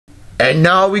And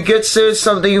now we get to say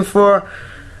something for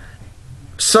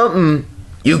something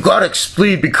you gotta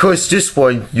explain, because this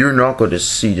one, you're not gonna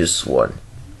see this one.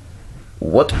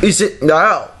 What is it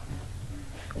now?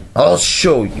 I'll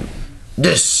show you.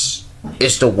 This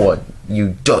is the one.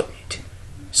 You done it.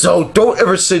 So don't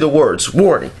ever say the words.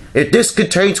 Warning, if this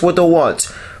contains what they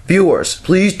want. Viewers,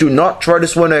 please do not try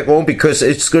this one at home, because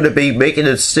it's going to be making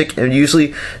it sick and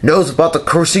usually knows about the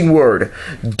cursing word.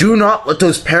 Do not let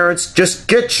those parents just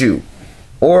get you,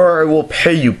 or I will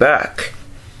pay you back.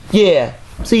 Yeah,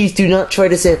 please do not try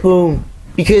this at home,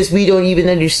 because we don't even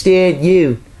understand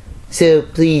you. So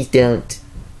please don't.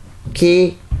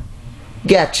 Okay?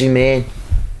 Gotcha, man.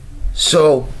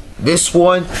 So, this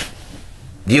one,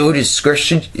 viewer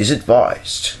discretion is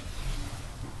advised.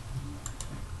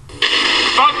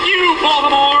 Fuck you,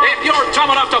 Baltimore! If you're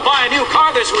dumb enough to buy a new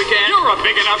car this weekend, you're a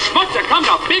big enough schmuck to come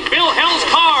to Big Bill Hell's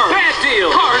Cars. Bad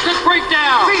deal. Cars that break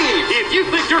down. Thieves. If you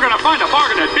think you're gonna find a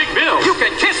bargain at Big Bill, you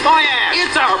can kiss my ass.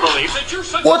 It's our belief that you're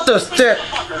such What the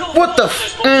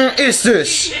is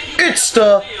this? It's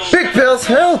the Big Bill's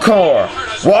Hell car.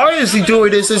 Why is he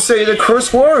doing this and saying the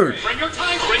curse word? Bring your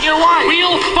time, bring your wife.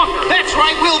 We'll fuck her. That's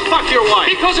right, we'll fuck your wife.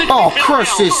 Because it's Oh, Big Bill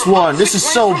curse Hell. this one. This is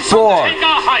so boring. Take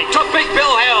a hike to Big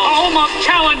Bill Hell. Home of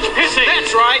challenge pissing.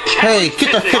 That's right. Hey,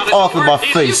 get the heck off of my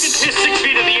face. If you can piss 6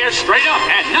 feet in the air straight up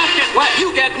and not get wet,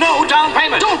 you get no down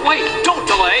payment. Don't wait. Don't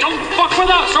delay. Don't fuck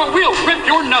with us or we'll rip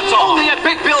your nuts off. Only at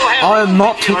Big Bill Hell. I am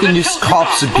not taking these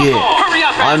cops again. Hurry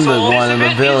up, I'm the asshole. one in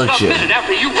the This event ends village. the minute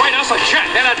after you write us a check.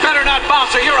 And it better not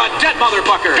bounce or you're a dead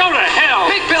motherfucker. Go to hell.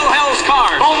 Big Bill Hell's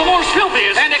Cars. Baltimore's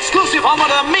filthiest and exclusive home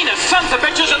of the meanest sons of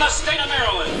bitches in the state of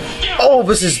Maryland. Oh,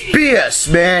 this is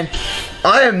BS, man.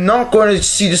 I am not going to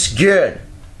see this again.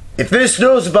 If this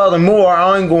knows about it more,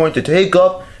 I'm going to take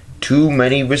up too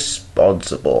many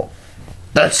responsible.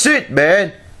 That's it,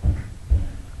 man.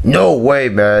 No way,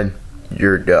 man.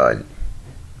 You're done.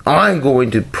 I'm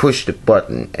going to push the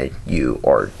button and you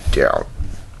are down.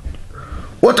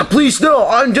 What the police know?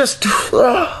 I'm just...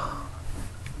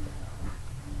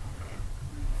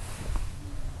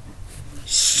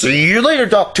 See you later,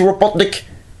 Dr. Robotnik.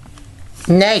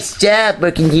 Nice job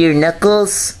working here,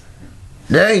 Knuckles.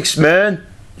 Thanks, man.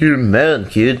 You're the man,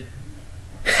 kid.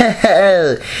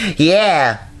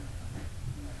 Yeah.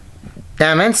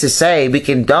 I meant to say, we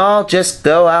can all just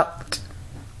go out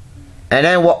and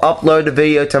then we'll upload the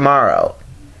video tomorrow.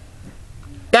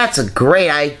 That's a great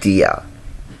idea.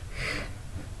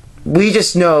 We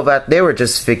just know that they were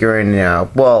just figuring it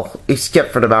out. Well,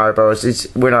 except for the Mario Bros.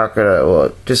 We're not gonna,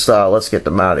 let's get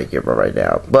them out of here right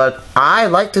now. But I'd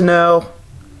like to know,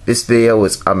 this video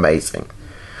was amazing.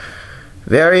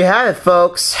 There you have it,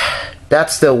 folks.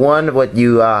 That's the one what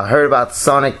you heard about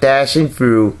Sonic dashing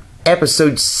through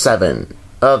episode 7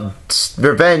 of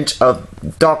Revenge of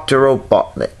Dr.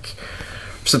 Robotnik.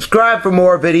 Subscribe for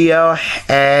more video,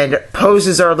 and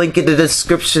posts are linked in the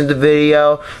description of the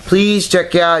video. Please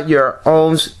check out your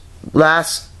own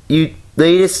latest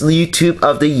YouTube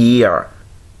of the year,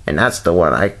 and that's the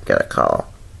one I gotta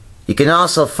call. You can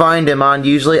also find him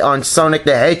usually on Sonic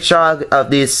the Hedgehog of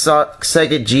the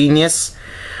Sega Genius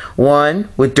one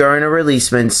with during the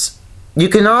releasements. You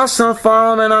can also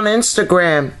follow him on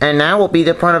Instagram, and that will be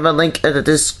the part of a link in the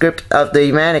description of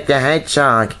the Manic the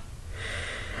Hedgehog.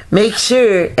 Make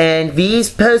sure, and these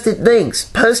posted links,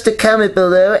 post a comment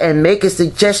below and make a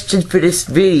suggestion for this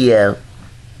video.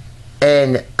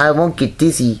 And I won't get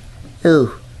dizzy.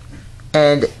 Ooh.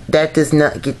 And that does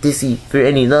not get dizzy for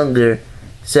any longer.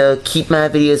 So keep my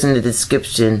videos in the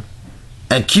description.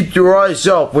 And keep your eyes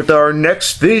out with our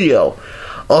next video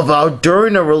about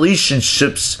during the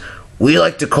relationships. We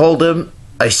like to call them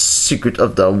a secret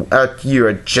of the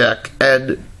accurate Jack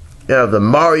and the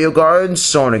Mario guy and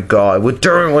Sonic guy. We're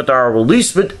during with our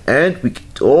releasement, and we can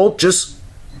all just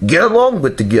get along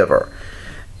with together.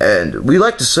 And we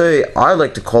like to say, I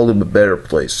like to call them a better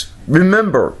place.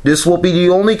 Remember, this will be the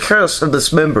only cast of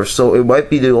this member, so it might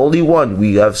be the only one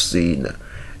we have seen.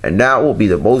 And that will be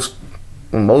the most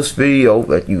video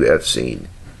that you have seen.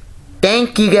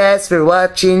 Thank you guys for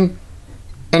watching.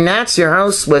 And that's your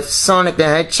host with Sonic the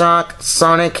Hedgehog,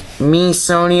 Sonic, me,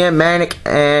 Sonia, Manic,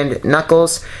 and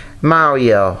Knuckles,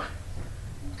 Mario.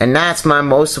 And that's my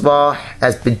most of all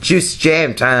has been Juice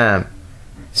Jam time.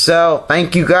 So,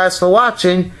 thank you guys for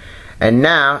watching. And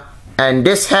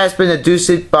this has been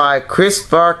produced by Chris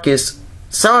Farkas,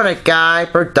 Sonic Guy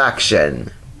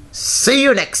Production. See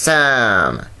you next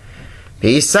time.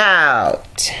 Peace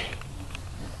out.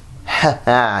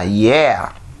 Haha,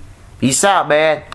 yeah. Peace out, man.